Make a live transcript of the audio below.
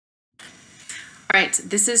All right,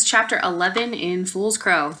 this is chapter 11 in Fool's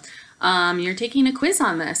Crow. You're taking a quiz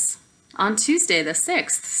on this on Tuesday, the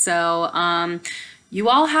 6th. So you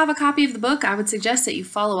all have a copy of the book. I would suggest that you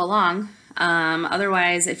follow along.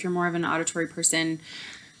 Otherwise, if you're more of an auditory person,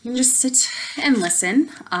 you can just sit and listen.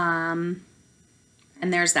 And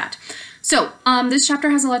there's that. So this chapter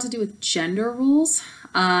has a lot to do with gender roles.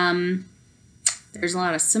 There's a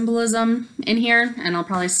lot of symbolism in here, and I'll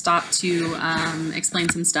probably stop to explain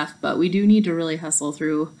some stuff, but we do need to really hustle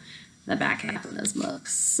through the back half of this book,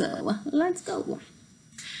 so let's go.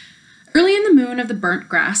 Early in the moon of the burnt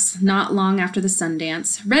grass, not long after the sun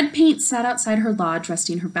dance, Red Paint sat outside her lodge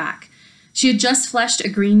resting her back. She had just fleshed a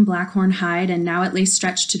green blackhorn hide, and now it lay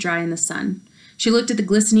stretched to dry in the sun. She looked at the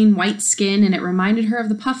glistening white skin, and it reminded her of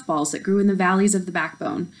the puffballs that grew in the valleys of the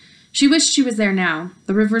backbone. She wished she was there now.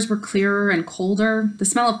 The rivers were clearer and colder, the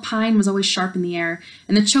smell of pine was always sharp in the air,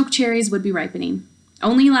 and the choke cherries would be ripening.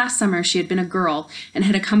 Only last summer she had been a girl and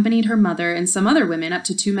had accompanied her mother and some other women up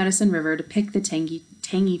to Two Medicine River to pick the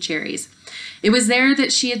tangy cherries. It was there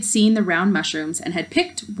that she had seen the round mushrooms and had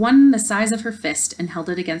picked one the size of her fist and held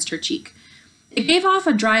it against her cheek. It gave off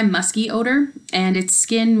a dry, musky odor, and its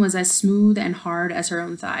skin was as smooth and hard as her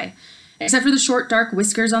own thigh. Except for the short, dark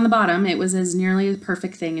whiskers on the bottom, it was as nearly a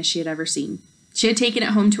perfect thing as she had ever seen. She had taken it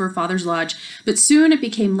home to her father's lodge, but soon it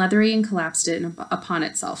became leathery and collapsed upon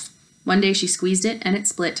itself. One day she squeezed it, and it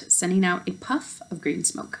split, sending out a puff of green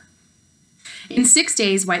smoke. In 6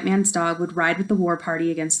 days, White Man's Dog would ride with the war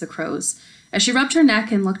party against the Crows. As she rubbed her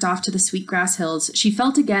neck and looked off to the sweetgrass hills, she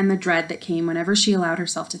felt again the dread that came whenever she allowed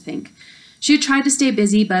herself to think. She had tried to stay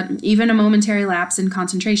busy, but even a momentary lapse in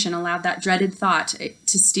concentration allowed that dreaded thought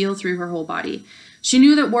to steal through her whole body. She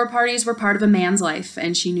knew that war parties were part of a man's life,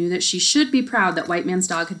 and she knew that she should be proud that White Man's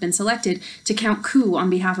Dog had been selected to count coup on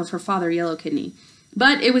behalf of her father, Yellow Kidney.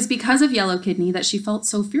 But it was because of Yellow Kidney that she felt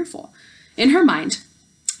so fearful. In her mind,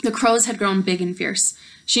 the Crows had grown big and fierce.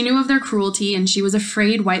 She knew of their cruelty, and she was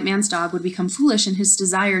afraid White Man's Dog would become foolish in his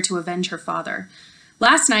desire to avenge her father.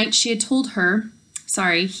 Last night, he had told her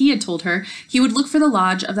he would look for the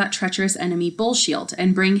lodge of that treacherous enemy, Bullshield,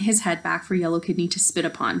 and bring his head back for Yellow Kidney to spit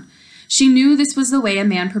upon. She knew this was the way a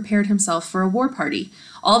man prepared himself for a war party.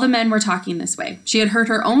 All the men were talking this way. She had heard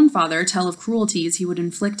her own father tell of cruelties he would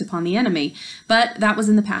inflict upon the enemy, but that was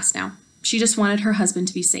in the past now. She just wanted her husband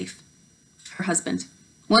to be safe. Her husband.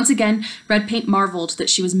 Once again, Red Paint marveled that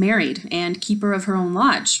she was married and keeper of her own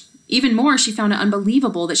lodge. Even more, she found it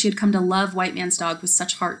unbelievable that she had come to love White Man's Dog with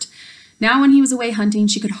such heart. Now when he was away hunting,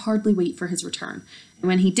 she could hardly wait for his return. And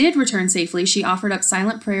when he did return safely, she offered up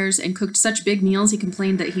silent prayers and cooked such big meals he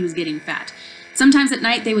complained that he was getting fat. Sometimes at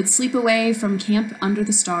night they would sleep away from camp under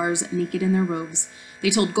the stars, naked in their robes.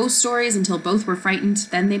 They told ghost stories until both were frightened,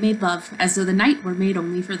 then they made love, as though the night were made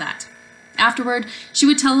only for that. Afterward, she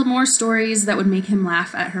would tell more stories that would make him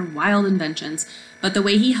laugh at her wild inventions, but the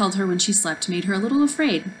way he held her when she slept made her a little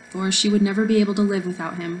afraid, for she would never be able to live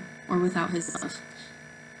without him or without his love.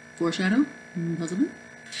 Foreshadow? Puzzlement?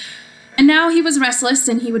 And now he was restless,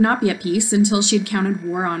 and he would not be at peace until he had counted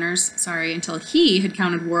war honors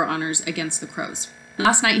against the Crows.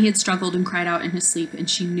 Last night he had struggled and cried out in his sleep, and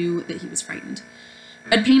she knew that he was frightened.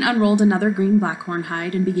 Red Paint unrolled another green blackhorn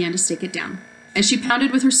hide and began to stake it down. As she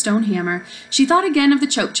pounded with her stone hammer, she thought again of the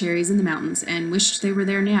choke cherries in the mountains and wished they were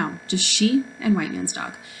there now, just she and White Man's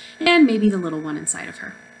Dog, and maybe the little one inside of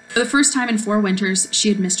her. For the first time in 4 winters, she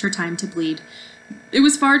had missed her time to bleed. It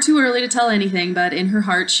was far too early to tell anything, but in her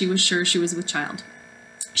heart she was sure she was with child.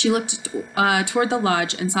 She looked toward the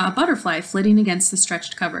lodge and saw a butterfly flitting against the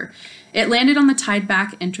stretched cover. It landed on the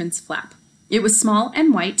tied-back entrance flap. It was small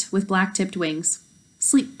and white, with black-tipped wings.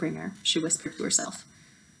 Sleep-bringer, she whispered to herself.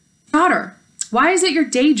 Daughter, why is it you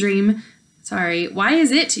daydream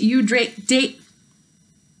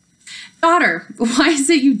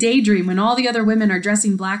when all the other women are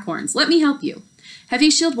dressing blackhorns? Let me help you. Heavy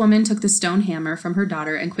Shield Woman took the stone hammer from her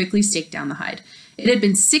daughter and quickly staked down the hide. It had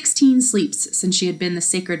been 16 sleeps since she had been the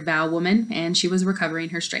Sacred Vow woman, and she was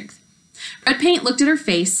recovering her strength. Red Paint looked at her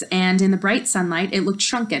face, and in the bright sunlight it looked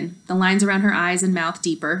shrunken, the lines around her eyes and mouth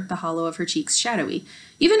deeper, the hollow of her cheeks shadowy.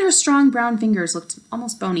 Even her strong brown fingers looked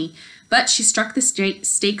almost bony, but she struck the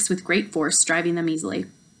stakes with great force, driving them easily.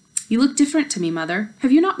 You look different to me, Mother.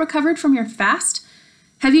 Have you not recovered from your fast?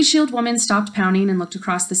 Heavy Shield Woman stopped pounding and looked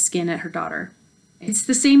across the skin at her daughter. It's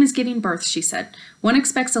the same as giving birth, she said. One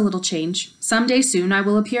expects a little change. Some day soon I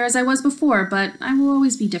will appear as I was before, but I will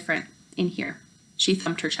always be different. In here. She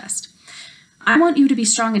thumped her chest. I want you to be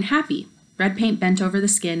strong and happy. Red Paint bent over the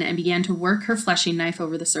skin and began to work her fleshing knife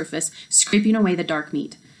over the surface, scraping away the dark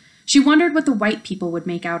meat. She wondered what the white people would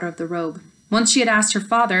make out of the robe. Once she had asked her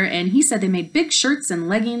father, and he said they made big shirts and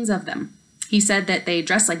leggings of them. He said that they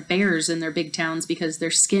dressed like bears in their big towns because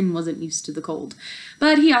their skin wasn't used to the cold.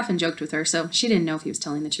 But he often joked with her, so she didn't know if he was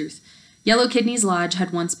telling the truth. Yellow Kidney's lodge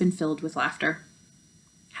had once been filled with laughter.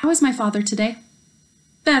 "How is my father today?"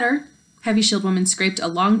 "Better." Heavy Shield Woman scraped a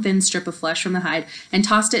long, thin strip of flesh from the hide and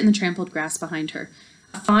tossed it in the trampled grass behind her.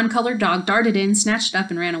 A fawn-colored dog darted in, snatched it up,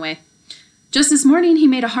 and ran away. "Just this morning, he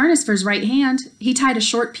made a harness for his right hand. He tied a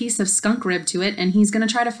short piece of skunk rib to it, and he's going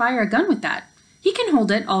to try to fire a gun with that. He can hold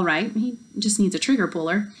it, all right. He just needs a trigger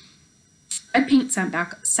puller." Red Paint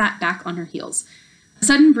sat back on her heels. A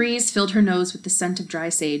sudden breeze filled her nose with the scent of dry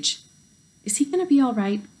sage. "Is he going to be all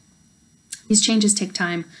right?" "These changes take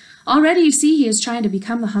time. Already, you see, he is trying to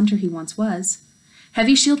become the hunter he once was."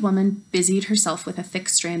 Heavy Shield Woman busied herself with a thick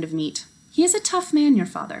strand of meat. "He is a tough man, your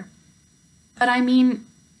father." "But I mean,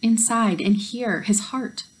 inside, in here, his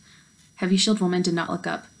heart." Heavy Shield Woman did not look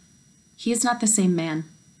up. "He is not the same man.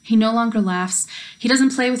 He no longer laughs. He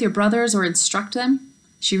doesn't play with your brothers or instruct them."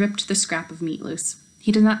 She ripped the scrap of meat loose.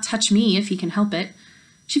 "He does not touch me if he can help it."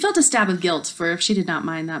 She felt a stab of guilt, for she did not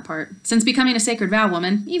mind that part. Since becoming a Sacred Vow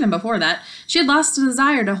woman, even before that, she had lost the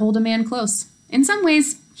desire to hold a man close. In some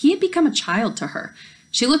ways, he had become a child to her.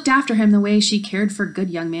 She looked after him the way she cared for a good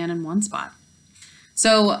young man in one spot.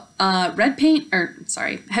 So,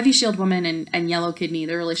 Heavy Shield Woman and Yellow Kidney,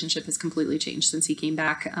 their relationship has completely changed since he came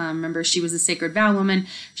back. Remember, she was a Sacred Vow woman.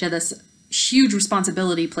 She had this huge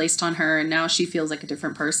responsibility placed on her, and now she feels like a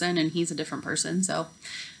different person, and he's a different person, so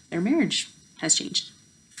their marriage has changed.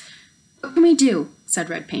 "What can we do?" said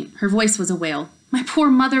Red Paint. Her voice was a wail. "My poor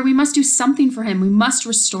mother, we must do something for him. We must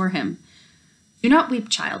restore him." "Do not weep,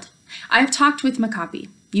 child. I have talked with Makapi.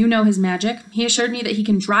 You know his magic. He assured me that he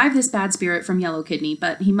can drive this bad spirit from Yellow Kidney,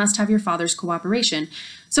 but he must have your father's cooperation.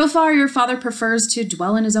 So far, your father prefers to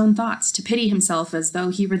dwell in his own thoughts, to pity himself as though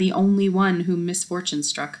he were the only one whom misfortune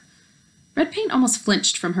struck." Red Paint almost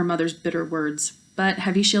flinched from her mother's bitter words, but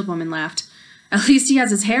Heavy Shield Woman laughed. "At least he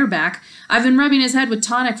has his hair back. I've been rubbing his head with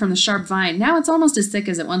tonic from the sharp vine. Now it's almost as thick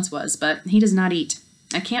as it once was, but he does not eat.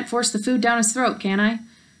 I can't force the food down his throat, can I?"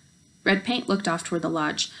 Red Paint looked off toward the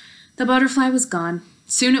lodge. The butterfly was gone.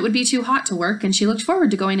 Soon it would be too hot to work, and she looked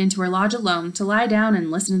forward to going into her lodge alone, to lie down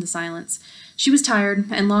and listen to the silence. She was tired,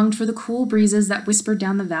 and longed for the cool breezes that whispered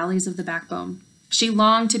down the valleys of the backbone. She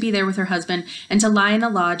longed to be there with her husband, and to lie in the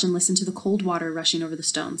lodge and listen to the cold water rushing over the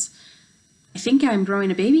stones. "I think I am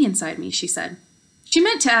growing a baby inside me," she said. She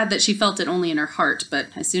meant to add that she felt it only in her heart, but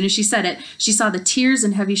as soon as she said it, she saw the tears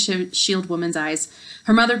in Heavy Shield Woman's eyes.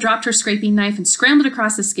 Her mother dropped her scraping knife and scrambled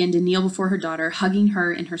across the skin to kneel before her daughter, hugging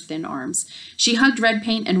her in her thin arms. She hugged Red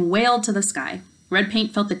Paint and wailed to the sky. Red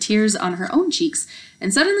Paint felt the tears on her own cheeks,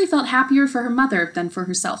 and suddenly felt happier for her mother than for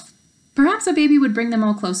herself. Perhaps a baby would bring them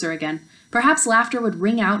all closer again. Perhaps laughter would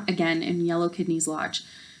ring out again in Yellow Kidney's lodge.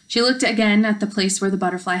 She looked again at the place where the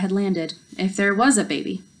butterfly had landed. If there was a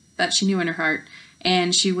baby, that she knew in her heart,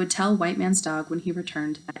 and she would tell White Man's dog when he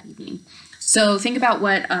returned that evening. So think about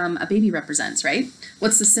what a baby represents, right?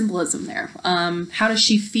 What's the symbolism there? How does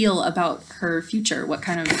she feel about her future? What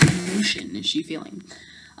kind of emotion is she feeling?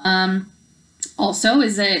 Also,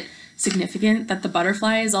 is it significant that the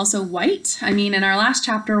butterfly is also white? I mean, in our last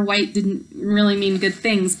chapter, white didn't really mean good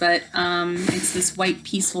things, but it's this white,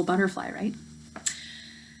 peaceful butterfly, right?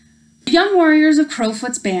 The young warriors of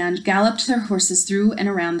Crowfoot's band galloped their horses through and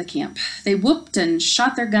around the camp. They whooped and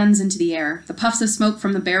shot their guns into the air. The puffs of smoke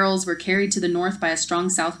from the barrels were carried to the north by a strong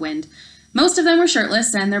south wind. Most of them were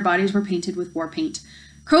shirtless, and their bodies were painted with war paint.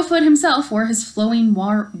 Crowfoot himself wore his flowing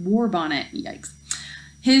war bonnet. Yikes.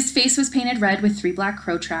 His face was painted red with 3 black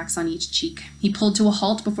crow tracks on each cheek. He pulled to a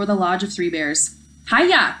halt before the lodge of 3 Bears.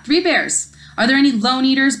 "Hiya, 3 Bears! Are there any lone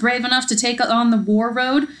eaters brave enough to take on the war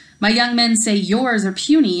road? My young men say yours are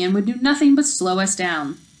puny and would do nothing but slow us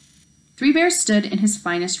down." 3 Bears stood in his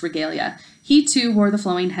finest regalia. He, too, wore the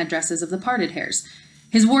flowing headdresses of the Parted Hares.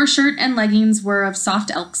 His war shirt and leggings were of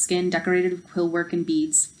soft elk skin decorated with quillwork and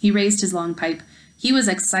beads. He raised his long pipe. He was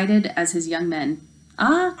excited as his young men.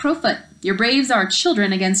 "Ah, Crowfoot, your braves are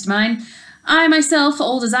children against mine. I myself,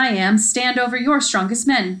 old as I am, stand over your strongest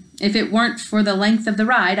men. If it weren't for the length of the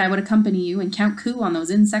ride, I would accompany you and count coup on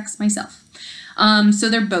those insects myself." So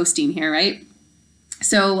they're boasting here, right?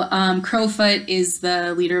 So Crowfoot is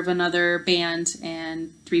the leader of another band,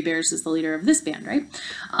 and 3 Bears is the leader of this band, right?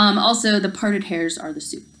 Also, the Parted Hares are the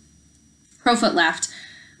soup. Crowfoot laughed.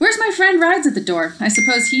 "Where's my friend Rides at the door? I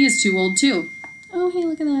suppose he is too old, too." "Oh, hey,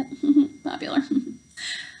 look at that." Popular.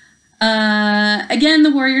 Again,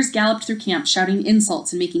 the warriors galloped through camp, shouting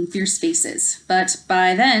insults and making fierce faces. But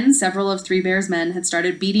by then, several of 3 Bears' men had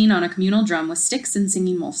started beating on a communal drum with sticks and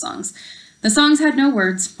singing wolf songs. The songs had no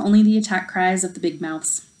words, only the attack cries of the big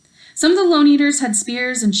mouths. Some of the Lone Eaters had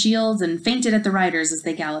spears and shields and fainted at the riders as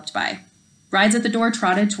they galloped by. Rides at the door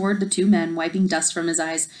trotted toward the two men, wiping dust from his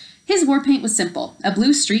eyes. His war paint was simple, a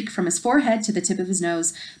blue streak from his forehead to the tip of his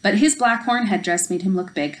nose, but his blackhorn headdress made him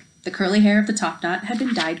look big. The curly hair of the topknot had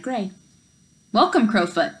been dyed gray. "Welcome,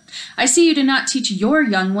 Crowfoot. I see you did not teach your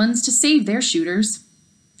young ones to save their shooters."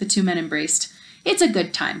 The two men embraced. "It's a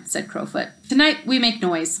good time," said Crowfoot. "Tonight we make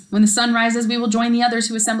noise. When the sun rises, we will join the others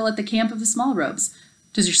who assemble at the camp of the Small Robes.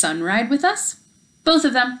 Does your son ride with us?" "Both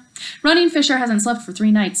of them. Running Fisher hasn't slept for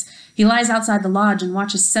 3 nights. He lies outside the lodge and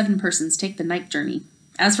watches 7 persons take the night journey.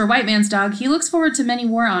 As for White Man's dog, he looks forward to many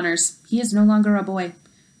war honors. He is no longer a boy."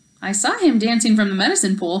 "I saw him dancing from the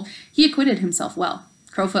medicine pool. He acquitted himself well."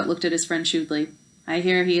 Crowfoot looked at his friend shrewdly. "I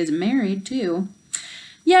hear he is married, too."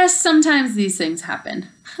 "Yes, sometimes these things happen."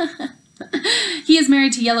 "He is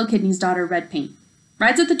married to Yellow Kidney's daughter, Red Paint."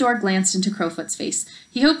 Rides at the door glanced into Crowfoot's face.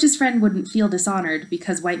 He hoped his friend wouldn't feel dishonored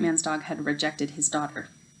because White Man's dog had rejected his daughter.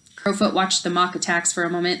 Crowfoot watched the mock attacks for a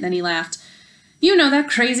moment, then he laughed. "You know that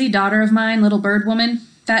crazy daughter of mine, Little Bird Woman?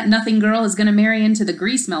 That nothing girl is going to marry into the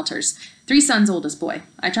grease melters. 3 sons oldest boy.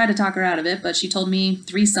 I tried to talk her out of it, but she told me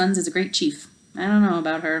 3 sons is a great chief. I don't know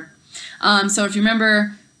about her." So if you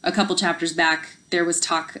remember a couple chapters back, there was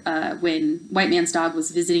talk when White Man's dog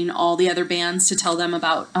was visiting all the other bands to tell them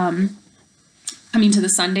about coming to the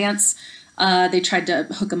Sundance. They tried to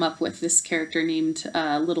hook him up with this character named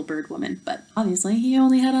Little Bird Woman, but obviously he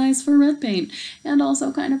only had eyes for Red Paint, and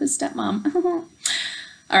also kind of his stepmom.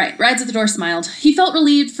 All right, Rides at the door smiled. He felt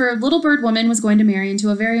relieved, for Little Bird Woman was going to marry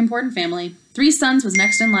into a very important family. 3 sons was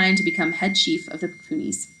next in line to become head chief of the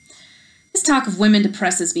Pukunis. "This talk of women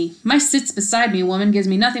depresses me. My sits beside me woman gives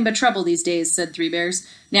me nothing but trouble these days," said Three Bears.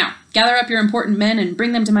 "Now, gather up your important men and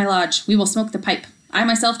bring them to my lodge. We will smoke the pipe. I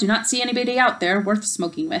myself do not see anybody out there worth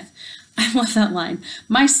smoking with." I love that line.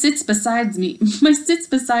 My sits beside me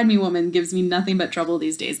woman gives me nothing but trouble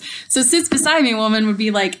these days. So sits beside me woman would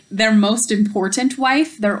be like their most important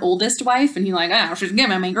wife, their oldest wife, and you're like, "Oh, she's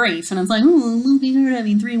giving me grief." And it's like, "Ooh, look at her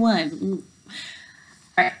having 3 wives." Ooh.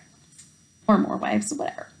 All right. Or more wives,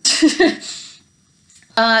 whatever.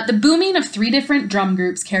 The booming of 3 different drum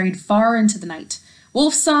groups carried far into the night.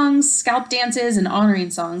 Wolf songs, scalp dances, and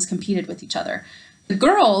honoring songs competed with each other. The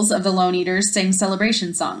girls of the Lone Eaters sang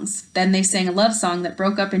celebration songs. Then they sang a love song that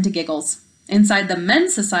broke up into giggles. Inside the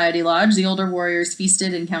Men's Society Lodge, the older warriors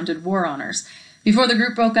feasted and counted war honors. Before the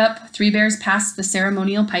group broke up, Three Bears passed the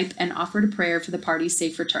ceremonial pipe and offered a prayer for the party's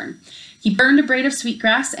safe return. He burned a braid of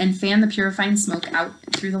sweetgrass and fanned the purifying smoke out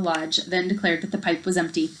through the lodge, then declared that the pipe was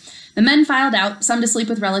empty. The men filed out, some to sleep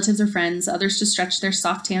with relatives or friends, others to stretch their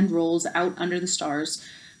soft-tanned rolls out under the stars.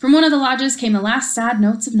 From one of the lodges came the last sad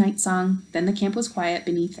notes of night song. Then the camp was quiet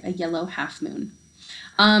beneath a yellow half-moon.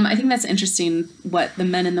 I think that's interesting what the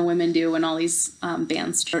men and the women do when all these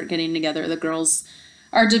bands start getting together. The girls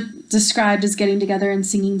are described as getting together and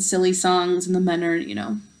singing silly songs, and the men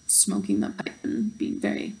are, smoking the pipe and being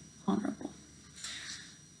very honorable.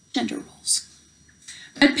 Gender roles.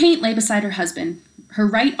 Red Paint lay beside her husband, her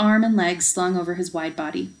right arm and legs slung over his wide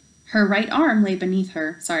body. His right arm lay beneath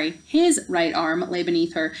her,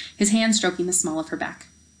 his hand stroking the small of her back.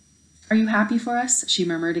 "Are you happy for us?" she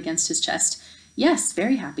murmured against his chest. "Yes,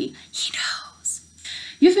 very happy." He knows.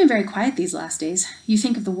 "You've been very quiet these last days. You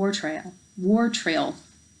think of the war trail.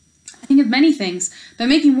 "I think of many things, but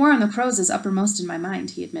making war on the Crows is uppermost in my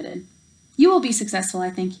mind," he admitted. "You will be successful,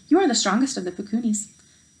 I think. You are the strongest of the Pukunis."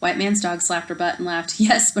 White Man's dog slapped her butt and laughed.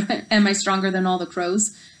 "Yes, but am I stronger than all the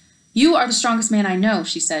Crows?" "You are the strongest man I know,"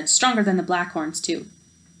 she said, "stronger than the Blackhorns, too."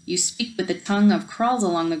 "You speak with the tongue of crawls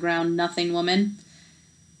along the ground, nothing woman."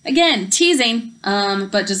 Again, teasing,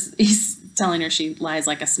 but just he's telling her she lies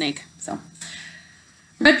like a snake, so.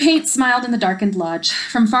 Red Paint smiled in the darkened lodge.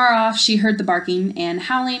 From far off, she heard the barking and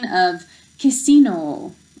howling of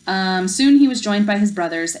Kisino. Soon he was joined by his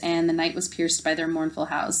brothers, and the night was pierced by their mournful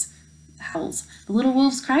howls. "The little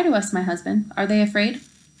wolves cry to us, my husband. Are they afraid?"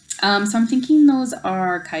 So I'm thinking those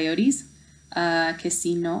are coyotes.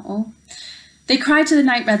 Kisino. "They cry to the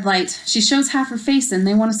night red light. She shows half her face and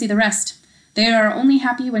they want to see the rest. They are only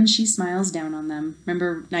happy when she smiles down on them."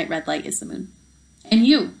 Remember, night red light is the moon. "And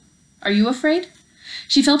you? Are you afraid?"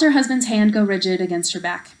 She felt her husband's hand go rigid against her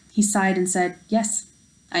back. He sighed and said, "Yes,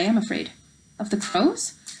 I am afraid." "Of the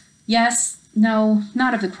Crows?" "Yes. No,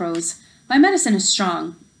 not of the Crows. My medicine is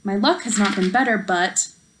strong. My luck has not been better, but—"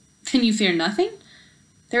 "Then you fear nothing?"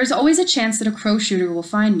 "There is always a chance that a crow shooter will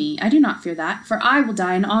find me. I do not fear that, for I will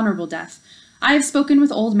die an honorable death. I have spoken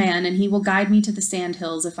with Old Man, and he will guide me to the sand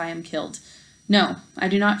hills if I am killed. No, I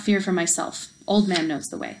do not fear for myself. Old Man knows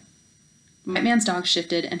the way." White Man's dog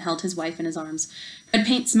shifted and held his wife in his arms. Red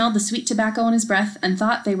Paint smelled the sweet tobacco in his breath and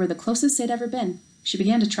thought they were the closest they'd ever been. She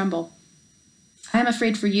began to tremble. I am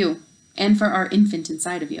afraid for you, and for our infant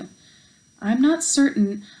inside of you. I'm not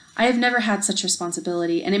certain. I have never had such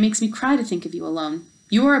responsibility, and it makes me cry to think of you alone.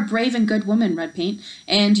 You are a brave and good woman, Red Paint,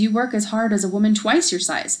 and you work as hard as a woman twice your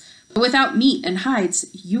size. But without meat and hides,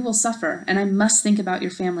 you will suffer, and I must think about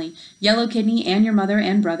your family. Yellow Kidney and your mother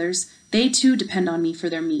and brothers, they too depend on me for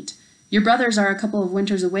their meat. Your brothers are a couple of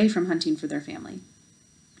winters away from hunting for their family.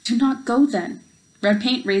 Do not go then. Red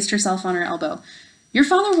Paint raised herself on her elbow. Your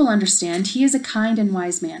father will understand. He is a kind and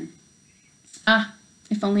wise man. Ah,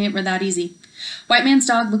 if only it were that easy. White Man's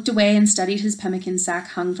dog looked away and studied his pemmican sack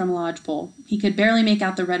hung from a lodgepole. He could barely make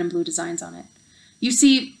out the red and blue designs on it. You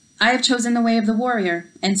see, I have chosen the way of the warrior,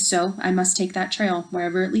 and so I must take that trail,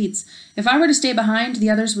 wherever it leads. If I were to stay behind, the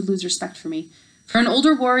others would lose respect for me. For an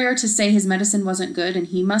older warrior to say his medicine wasn't good and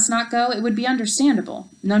he must not go, it would be understandable.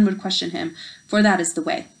 None would question him, for that is the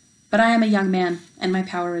way. But I am a young man, and my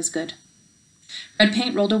power is good. Red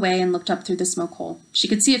Paint rolled away and looked up through the smoke hole. She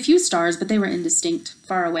could see a few stars, but they were indistinct,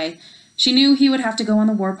 far away. She knew he would have to go on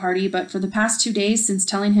the war party, but for the past 2 days, since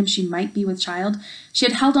telling him she might be with child, she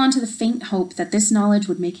had held on to the faint hope that this knowledge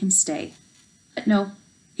would make him stay. But no,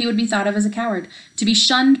 he would be thought of as a coward, to be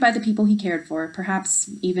shunned by the people he cared for, perhaps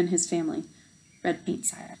even his family. Red Paint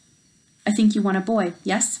sighed. I think you want a boy,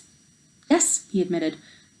 yes? Yes, he admitted.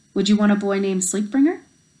 Would you want a boy named Sleepbringer?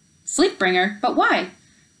 Sleepbringer? But why?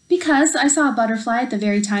 Because I saw a butterfly at the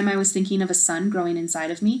very time I was thinking of a sun growing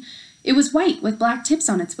inside of me. It was white with black tips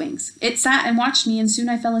on its wings. It sat and watched me, and soon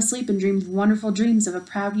I fell asleep and dreamed wonderful dreams of a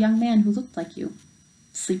proud young man who looked like you.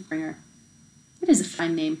 Sleepbringer. It is a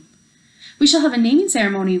fine name. We shall have a naming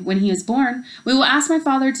ceremony when he is born. We will ask my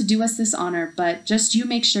father to do us this honor, but just you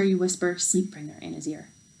make sure you whisper Sleepbringer in his ear.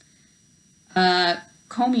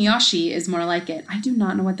 Komiyoshi is more like it. I do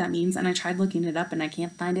not know what that means, and I tried looking it up, and I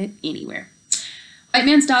can't find it anywhere. White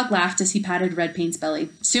Man's dog laughed as he patted Red Paint's belly.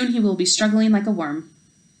 Soon he will be struggling like a worm.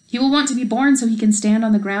 He will want to be born so he can stand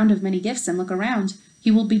on the ground of many gifts and look around.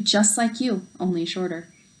 He will be just like you, only shorter.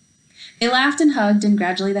 They laughed and hugged, and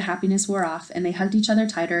gradually the happiness wore off, and they hugged each other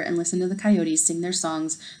tighter and listened to the coyotes sing their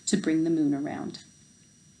songs to bring the moon around.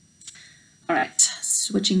 All right,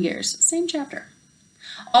 switching gears. Same chapter.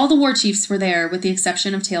 All the war chiefs were there, with the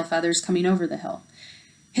exception of Tailfeathers coming over the hill.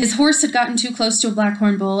 His horse had gotten too close to a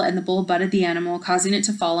blackhorn bull, and the bull butted the animal, causing it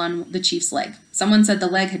to fall on the chief's leg. Someone said the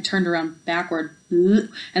leg had turned around backward, and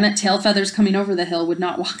that Tailfeathers coming over the hill would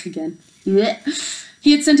not walk again.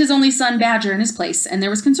 He had sent his only son, Badger, in his place, and there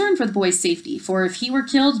was concern for the boy's safety, for if he were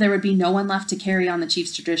killed, there would be no one left to carry on the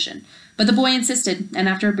chief's tradition. But the boy insisted, and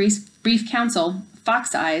after a brief council,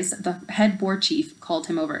 Fox Eyes, the head war chief, called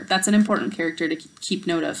him over. That's an important character to keep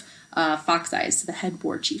note of, Fox Eyes, the head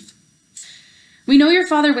war chief. We know your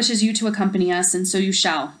father wishes you to accompany us, and so you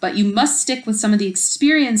shall, but you must stick with some of the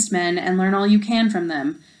experienced men and learn all you can from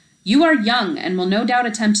them. You are young, and will no doubt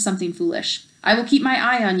attempt something foolish. I will keep my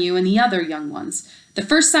eye on you and the other young ones. The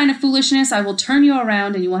first sign of foolishness, I will turn you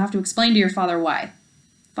around, and you will have to explain to your father why.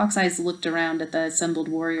 Fox Eyes looked around at the assembled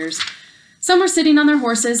warriors. Some were sitting on their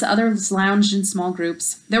horses, others lounged in small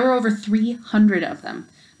groups. There were over 300 of them.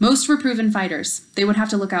 Most were proven fighters. They would have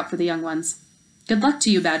to look out for the young ones. Good luck to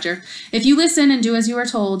you, Badger. If you listen and do as you are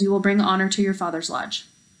told, you will bring honor to your father's lodge.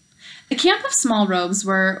 The camp of Small Robes,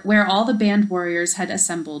 where all the band warriors had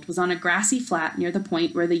assembled, was on a grassy flat near the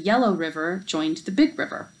point where the Yellow River joined the Big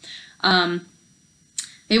River.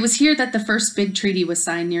 It was here that the first big treaty was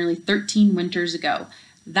signed nearly 13 winters ago.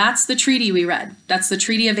 That's the treaty we read. That's the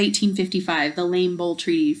Treaty of 1855, the Lame Bull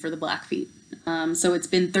Treaty for the Blackfeet. So it's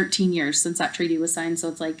been 13 years since that treaty was signed, so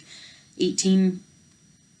it's like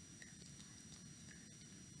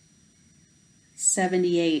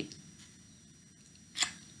 1878.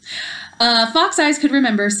 Fox Eyes could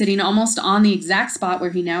remember sitting almost on the exact spot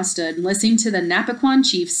where he now stood, listening to the Napaquan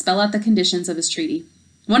chief spell out the conditions of his treaty.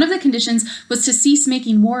 One of the conditions was to cease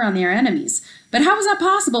making war on their enemies. But how was that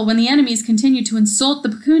possible when the enemies continued to insult the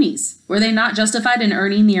Pacunis? Were they not justified in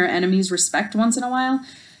earning their enemies' respect once in a while?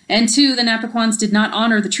 And two, the Napaquans did not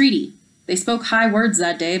honor the treaty. They spoke high words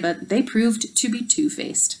that day, but they proved to be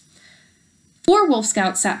two-faced. 4 Wolf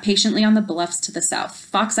Scouts sat patiently on the bluffs to the south.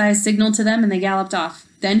 Fox Eyes signaled to them, and they galloped off.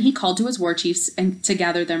 Then he called to his war chiefs to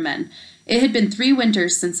gather their men. It had been 3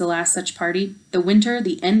 winters since the last such party. The winter,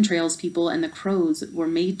 the Entrails people, and the Crows were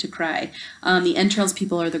made to cry. The Entrails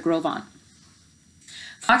people are the Gros Ventres.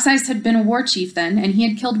 Fox Eyes had been a war chief then, and he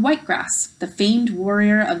had killed Whitegrass, the famed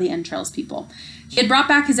warrior of the Entrails people. He had brought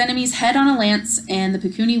back his enemy's head on a lance, and the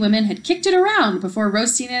Pecuni women had kicked it around before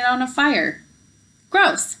roasting it on a fire.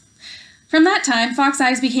 Gross. From that time, Fox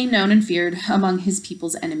Eyes became known and feared among his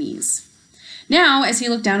people's enemies. Now, as he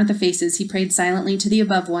looked down at the faces, he prayed silently to the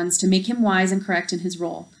above ones to make him wise and correct in his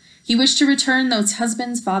role. He wished to return those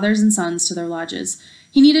husbands, fathers, and sons to their lodges.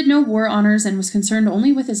 He needed no war honors and was concerned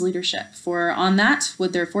only with his leadership, for on that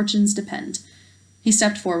would their fortunes depend. He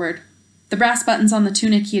stepped forward. The brass buttons on the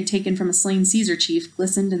tunic he had taken from a slain Caesar chief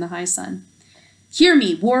glistened in the high sun. Hear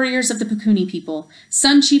me, warriors of the Pecuni people.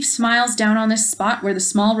 Sun Chief smiles down on this spot where the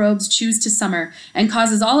small robes choose to summer, and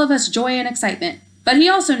causes all of us joy and excitement. But he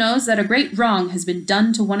also knows that a great wrong has been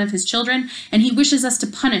done to one of his children, and he wishes us to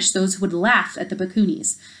punish those who would laugh at the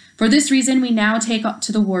Pecunis. For this reason, we now take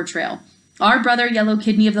to the war trail. Our brother Yellow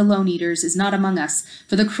Kidney of the Lone Eaters is not among us,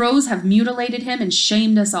 for the crows have mutilated him and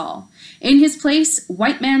shamed us all. In his place,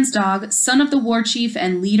 White Man's Dog, son of the war chief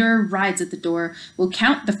and leader, rides at the door, will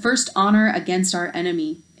count the first honor against our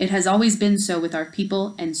enemy. It has always been so with our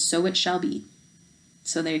people, and so it shall be.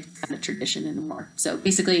 So they have a tradition in the war. So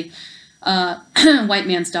basically, White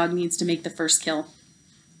Man's Dog needs to make the first kill.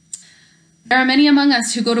 There are many among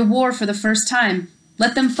us who go to war for the first time.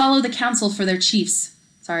 Let them follow the counsel for their chiefs.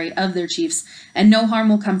 Of their chiefs, and no harm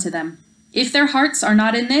will come to them. If their hearts are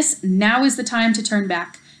not in this, now is the time to turn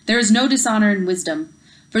back. There is no dishonor in wisdom.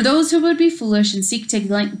 For those who would be foolish and seek to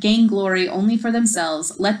gain glory only for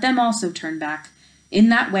themselves, let them also turn back. In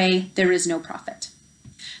that way, there is no profit.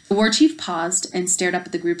 The war chief paused and stared up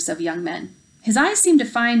at the groups of young men. His eyes seemed to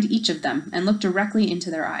find each of them and look directly into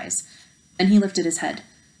their eyes. Then he lifted his head.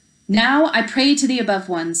 Now I pray to the above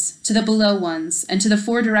ones, to the below ones, and to the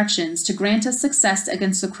four directions to grant us success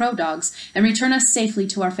against the crow dogs and return us safely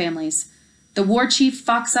to our families. The war chief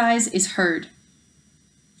Fox Eyes is heard.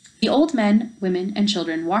 The old men, women, and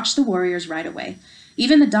children watched the warriors ride away.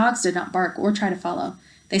 Even the dogs did not bark or try to follow.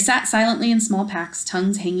 They sat silently in small packs,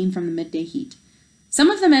 tongues hanging from the midday heat. Some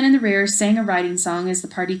of the men in the rear sang a riding song as the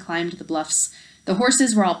party climbed the bluffs. The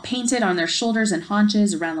horses were all painted on their shoulders and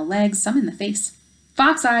haunches, around the legs, some in the face.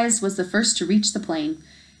 Fox Eyes was the first to reach the plain.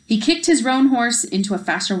 He kicked his roan horse into a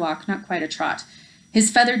faster walk, not quite a trot. His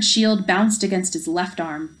feathered shield bounced against his left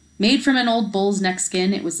arm. Made from an old bull's neck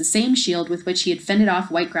skin, it was the same shield with which he had fended off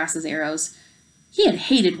Whitegrass's arrows. He had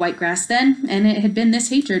hated Whitegrass then, and it had been this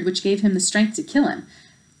hatred which gave him the strength to kill him.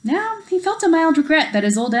 Now he felt a mild regret that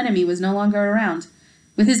his old enemy was no longer around.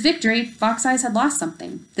 With his victory, Fox Eyes had lost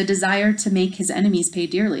something, the desire to make his enemies pay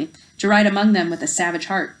dearly, to ride among them with a savage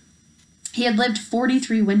heart. He had lived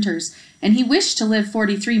 43 winters, and he wished to live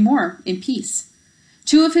 43 more in peace.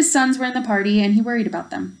 2 of his sons were in the party, and he worried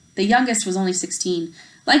about them. The youngest was only 16.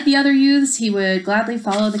 Like the other youths, he would gladly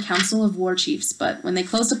follow the counsel of war chiefs, but when they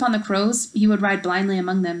closed upon the crows, he would ride blindly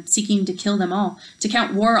among them, seeking to kill them all, to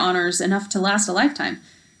count war honors enough to last a lifetime.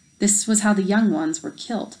 This was how the young ones were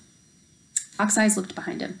killed. Fox Eyes looked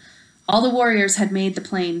behind him. All the warriors had made the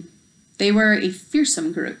plain. They were a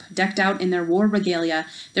fearsome group, decked out in their war regalia,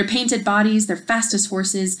 their painted bodies, their fastest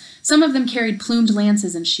horses. Some of them carried plumed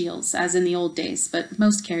lances and shields, as in the old days, but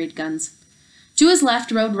most carried guns. To his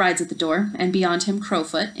left rode Rides at the Door, and beyond him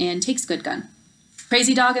Crowfoot and Takes Good Gun.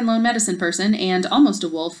 Crazy Dog and Lone Medicine Person, and Almost a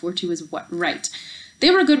Wolf were to his right.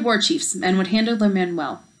 They were good war chiefs, and would handle their men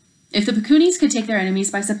well. If the Pecunis could take their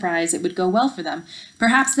enemies by surprise, it would go well for them.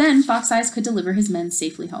 Perhaps then Fox Eyes could deliver his men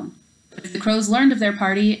safely home. If the crows learned of their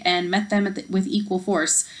party and met them with equal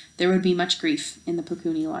force, there would be much grief in the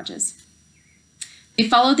Pecuni lodges. They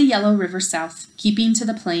followed the Yellow River south, keeping to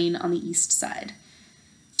the plain on the east side.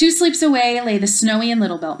 2 sleeps away lay the Snowy and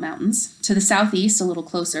Little Belt Mountains. To the southeast, a little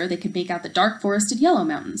closer, they could make out the dark forested Yellow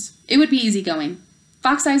Mountains. It would be easy going.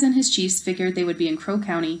 Fox Eyes and his chiefs figured they would be in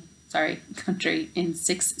country in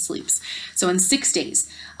 6 sleeps. So in 6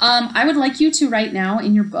 days. I would like you to right now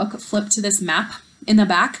in your book, flip to this map in the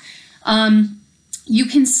back. You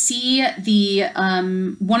can see the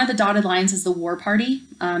one of the dotted lines is the war party.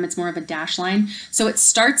 It's more of a dash line. So it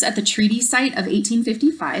starts at the treaty site of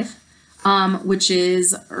 1855, which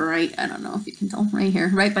is right, I don't know if you can tell, right here,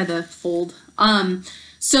 right by the fold.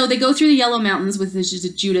 So they go through the Yellow Mountains with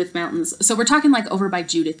the Judith Mountains. So we're talking like over by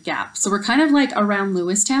Judith Gap. So we're kind of like around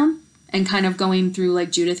Lewistown and kind of going through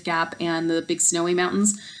like Judith Gap and the big Snowy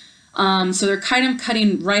Mountains. So they're kind of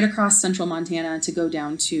cutting right across central Montana to go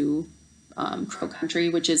down to Crow Country,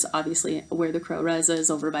 which is obviously where the Crow Res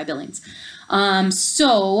is, over by Billings.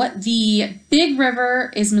 So the big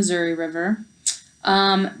river is Missouri River.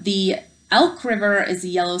 The Elk River is the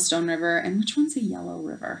Yellowstone River. And which one's the Yellow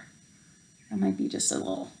River? That might be just a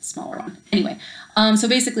little smaller one. Anyway, so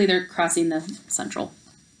basically they're crossing the central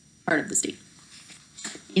part of the state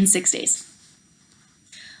in 6 days.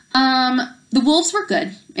 The wolves were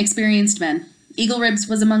good, experienced men. Eagle Ribs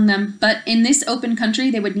was among them, but in this open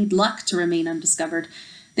country they would need luck to remain undiscovered.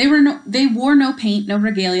 They wore no paint, no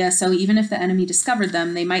regalia, so even if the enemy discovered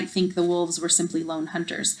them, they might think the wolves were simply lone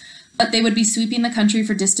hunters. But they would be sweeping the country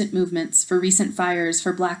for distant movements, for recent fires,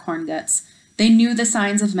 for black horn guts. They knew the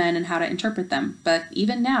signs of men and how to interpret them, but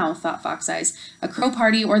even now, thought Fox Eyes, a Crow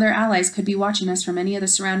party or their allies could be watching us from any of the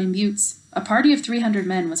surrounding buttes. A party of 300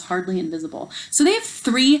 men was hardly invisible. So they have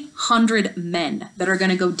 300 men that are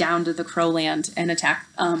going to go down to the Crow land and attack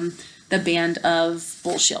the band of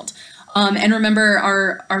Bullshield. And remember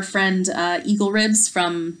our friend Eagle Ribs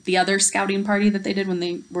from the other scouting party that they did when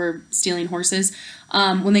they were stealing horses.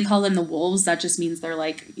 When they call them the wolves, that just means they're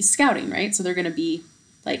like scouting, right? So they're going to be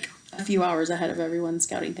like a few hours ahead of everyone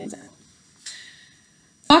scouting things out.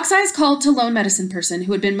 Fox Eyes called to Lone Medicine Person,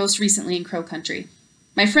 who had been most recently in Crow country.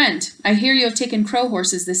 My friend, I hear you have taken crow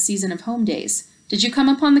horses this season of home days. Did you come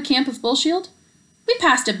upon the camp of Bullshield? We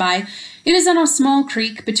passed it by. It is on a small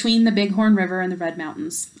creek between the Bighorn River and the Red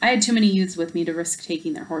Mountains. I had too many youths with me to risk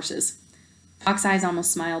taking their horses. Fox Eyes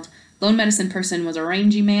almost smiled. Lone Medicine Person was a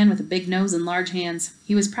rangy man with a big nose and large hands.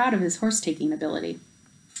 He was proud of his horse-taking ability.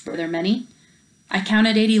 Were there many? I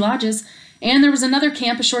counted 80 lodges, and there was another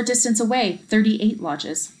camp a short distance away, 38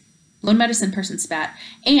 lodges. Lone Medicine Person spat,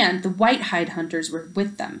 and the white-hide hunters were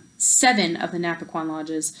with them, 7 of the Napaquan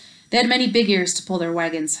lodges. They had many big ears to pull their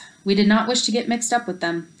wagons. We did not wish to get mixed up with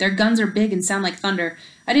them. Their guns are big and sound like thunder.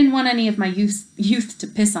 I didn't want any of my youth to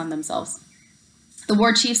piss on themselves. The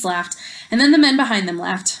war chiefs laughed, and then the men behind them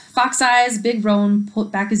laughed. Fox Eyes, Big Roan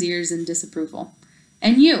put back his ears in disapproval.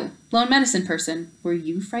 And you, Lone Medicine Person, were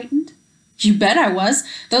you frightened? You bet I was.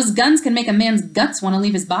 Those guns can make a man's guts want to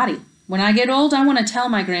leave his body. When I get old, I want to tell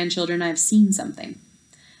my grandchildren I have seen something.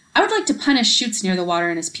 I would like to punish Shoots Near the Water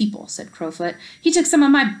and his people, said Crowfoot. He took some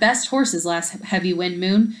of my best horses last heavy wind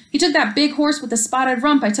moon. He took that big horse with the spotted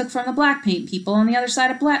rump I took from the Black Paint people on the other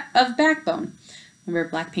side of Backbone. Remember,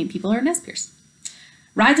 Black Paint people are Nez Perce.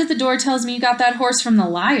 Rides at the door tells me you got that horse from the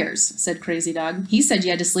Liars, said Crazy Dog. He said you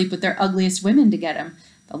had to sleep with their ugliest women to get him.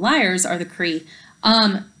 The Liars are the Cree.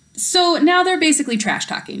 So now they're basically trash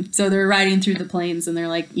talking. So they're riding through the plains and they're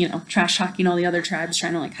like, trash talking all the other tribes,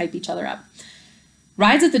 trying to like hype each other up.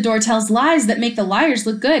 Rides at the door tells lies that make the liars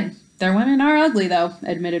look good. Their women are ugly though,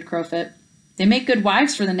 admitted Crowfoot. They make good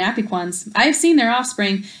wives for the Napaquans. I have seen their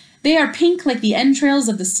offspring. They are pink like the entrails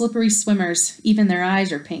of the slippery swimmers. Even their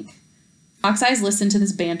eyes are pink. Fox Eyes listened to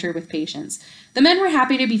this banter with patience. The men were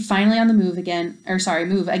happy to be finally on the move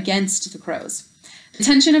against the crows. The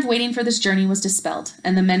tension of waiting for this journey was dispelled,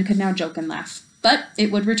 and the men could now joke and laugh. But it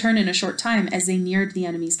would return in a short time as they neared the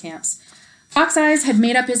enemy's camps. Fox Eyes had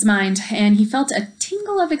made up his mind, and he felt a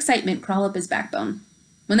tingle of excitement crawl up his backbone.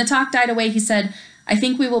 When the talk died away, he said, I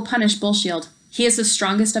think we will punish Bullshield. He is the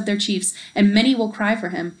strongest of their chiefs, and many will cry for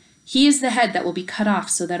him. He is the head that will be cut off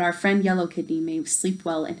so that our friend Yellow Kidney may sleep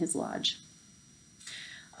well in his lodge.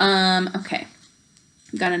 Okay.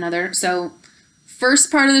 Got another. So,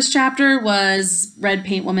 first part of this chapter was Red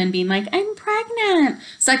Paint Woman being like, I'm pregnant.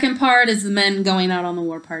 Second part is the men going out on the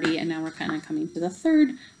war party, and now we're kind of coming to the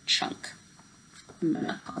third chunk. I'm going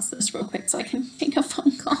to pause this real quick so I can make a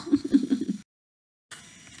phone call.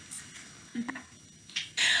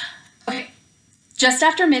 Okay. Just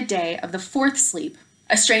after midday of the 4th sleep,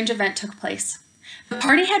 a strange event took place. The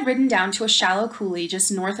party had ridden down to a shallow coulee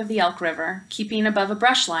just north of the Elk River, keeping above a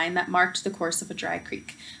brush line that marked the course of a dry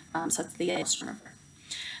creek. So that's the Yellowstone River.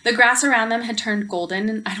 The grass around them had turned golden,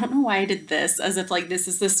 and I don't know why I did this, as if like this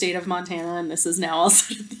is the state of Montana and this is now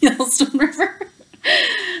also the Yellowstone River.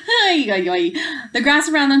 The grass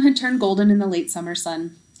around them had turned golden in the late summer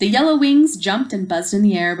sun. The yellow wings jumped and buzzed in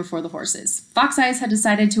the air before the horses. Fox Eyes had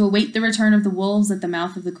decided to await the return of the wolves at the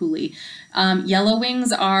mouth of the coulee. Yellow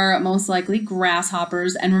wings are most likely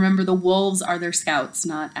grasshoppers, and remember the wolves are their scouts,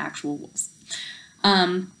 not actual wolves.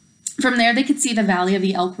 From there they could see the valley of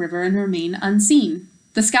the Elk River and remain unseen.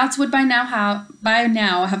 The scouts would by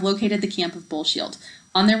now have located the camp of Bullshield.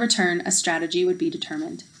 On their return, a strategy would be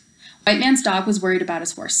determined. White Man's dog was worried about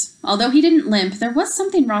his horse. Although he didn't limp, there was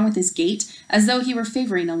something wrong with his gait, as though he were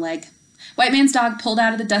favoring a leg. White Man's dog pulled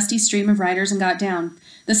out of the dusty stream of riders and got down.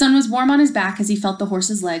 The sun was warm on his back as he felt the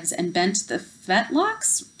horse's legs and bent the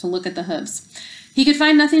fetlocks to look at the hooves. He could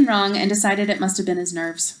find nothing wrong and decided it must have been his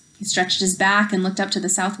nerves. He stretched his back and looked up to the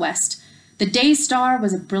southwest. The day star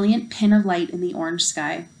was a brilliant pin of light in the orange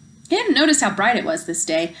sky. He hadn't noticed how bright it was this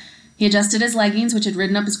day. He adjusted his leggings, which had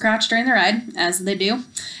ridden up his crotch during the ride, as they do,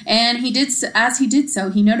 and as he did so,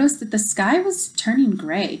 he noticed that the sky was turning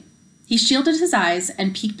gray. He shielded his eyes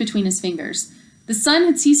and peeked between his fingers. The sun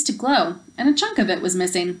had ceased to glow, and a chunk of it was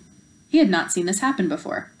missing. He had not seen this happen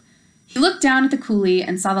before. He looked down at the coulee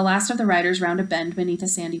and saw the last of the riders round a bend beneath a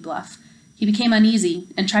sandy bluff. He became uneasy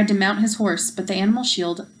and tried to mount his horse, but the animal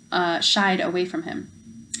shied away from him.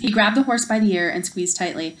 He grabbed the horse by the ear and squeezed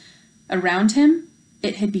tightly. Around him,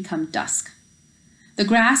 it had become dusk. The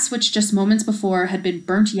grass, which just moments before had been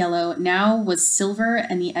burnt yellow, now was silver,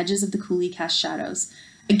 and the edges of the coulee cast shadows.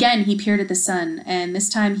 Again he peered at the sun, and this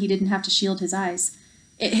time he didn't have to shield his eyes.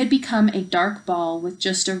 It had become a dark ball with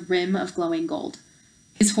just a rim of glowing gold.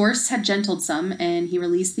 His horse had gentled some, and he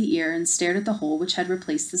released the ear and stared at the hole which had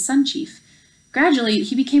replaced the sun chief. Gradually,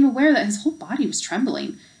 he became aware that his whole body was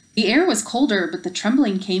trembling. The air was colder, but the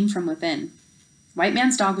trembling came from within. White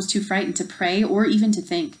Man's dog was too frightened to pray or even to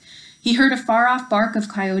think. He heard a far-off bark of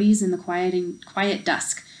coyotes in the quiet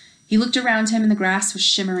dusk. He looked around him, and the grass was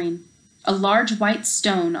shimmering. A large white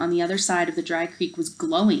stone on the other side of the dry creek was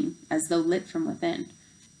glowing as though lit from within.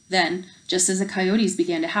 Then, just as the coyotes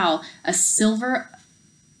began to howl, a sliver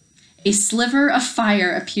of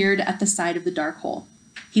fire appeared at the side of the dark hole.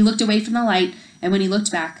 He looked away from the light, and when he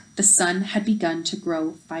looked back, the sun had begun to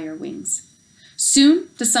grow fire wings. Soon,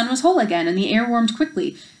 the sun was whole again, and the air warmed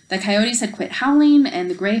quickly. The coyotes had quit howling, and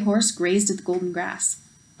the gray horse grazed at the golden grass.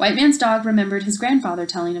 White Man's dog remembered his grandfather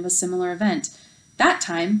telling of a similar event. That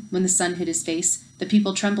time, when the sun hit his face, the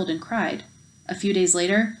people trembled and cried. A few days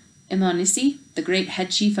later, Imonisi, the great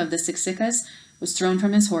head chief of the Siksicas, was thrown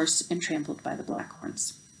from his horse and trampled by the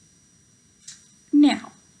Blackhorns.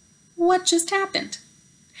 Now, what just happened?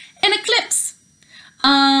 An eclipse!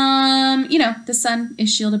 The sun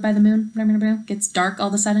is shielded by the moon, gets dark all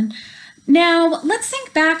of a sudden. Now, let's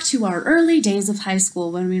think back to our early days of high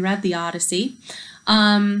school when we read the Odyssey.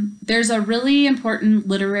 There's a really important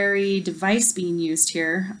literary device being used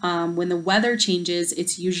here. When the weather changes,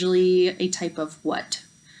 it's usually a type of what?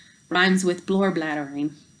 Rhymes with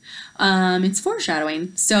blorblattering. It's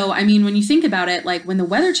foreshadowing. So, when you think about it, like when the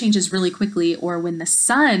weather changes really quickly or when the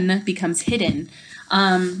sun becomes hidden,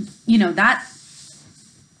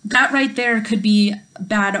 that right there could be a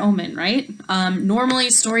bad omen, right? Normally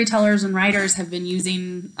storytellers and writers have been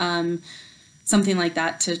using something like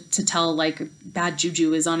that to tell like bad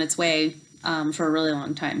juju is on its way for a really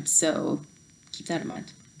long time. So keep that in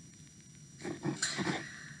mind.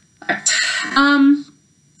 All right.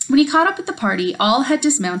 When he caught up with the party, all had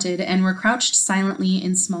dismounted and were crouched silently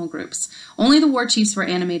in small groups. Only the war chiefs were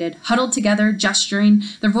animated, huddled together, gesturing,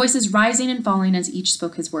 their voices rising and falling as each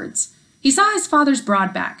spoke his words. He saw his father's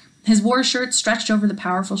broad back, his war shirt stretched over the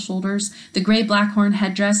powerful shoulders, the gray blackhorn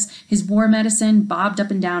headdress, his war medicine bobbed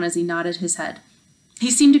up and down as he nodded his head.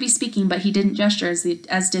 He seemed to be speaking, but he didn't gesture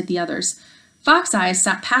as did the others. Fox Eyes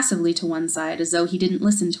sat passively to one side, as though he didn't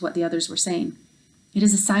listen to what the others were saying. "It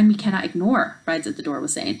is a sign we cannot ignore," Rides at the Door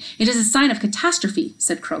was saying. "It is a sign of catastrophe,"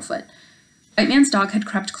 said Crowfoot. White Man's dog had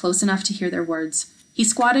crept close enough to hear their words. He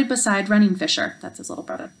squatted beside Running Fisher, that's his little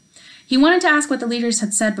brother. He wanted to ask what the leaders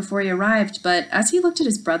had said before he arrived, but as he looked at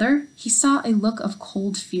his brother, he saw a look of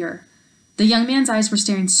cold fear. The young man's eyes were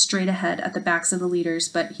staring straight ahead at the backs of the leaders,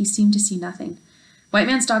 but he seemed to see nothing. White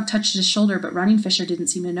Man's dog touched his shoulder, but Running Fisher didn't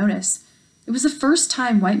seem to notice. It was the first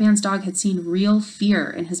time White Man's dog had seen real fear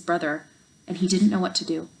in his brother, and he didn't know what to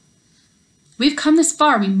do. "We've come this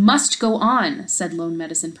far, we must go on," said Lone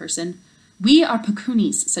Medicine Person. "We are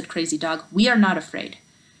Pakunis," said Crazy Dog. "We are not afraid."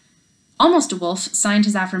 Almost a Wolf signed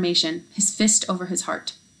his affirmation, his fist over his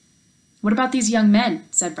heart. "What about these young men?"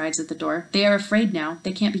 said Rides at the Door. "They are afraid now.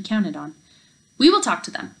 They can't be counted on." "We will talk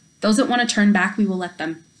to them. Those that want to turn back, we will let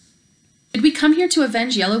them." "Did we come here to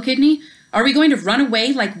avenge Yellow Kidney? Are we going to run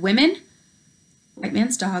away like women?" White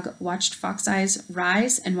Man's dog watched Fox Eyes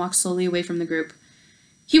rise and walk slowly away from the group.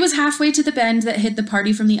 He was halfway to the bend that hid the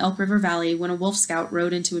party from the Elk River Valley when a wolf scout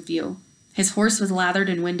rode into view. His horse was lathered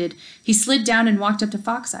and winded. He slid down and walked up to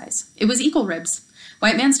Fox Eyes. It was Eagle Ribs.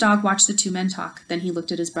 White Man's dog watched the two men talk. Then he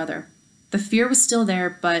looked at his brother. The fear was still there,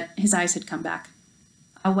 but his eyes had come back.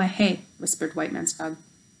 "Awahe," whispered White Man's dog.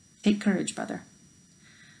 "Take courage, brother."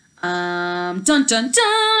 Dun dun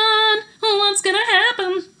dun! What's gonna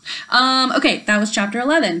happen? Okay, that was chapter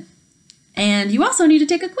 11. And you also need to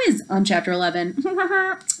take a quiz on chapter 11.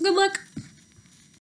 Good luck.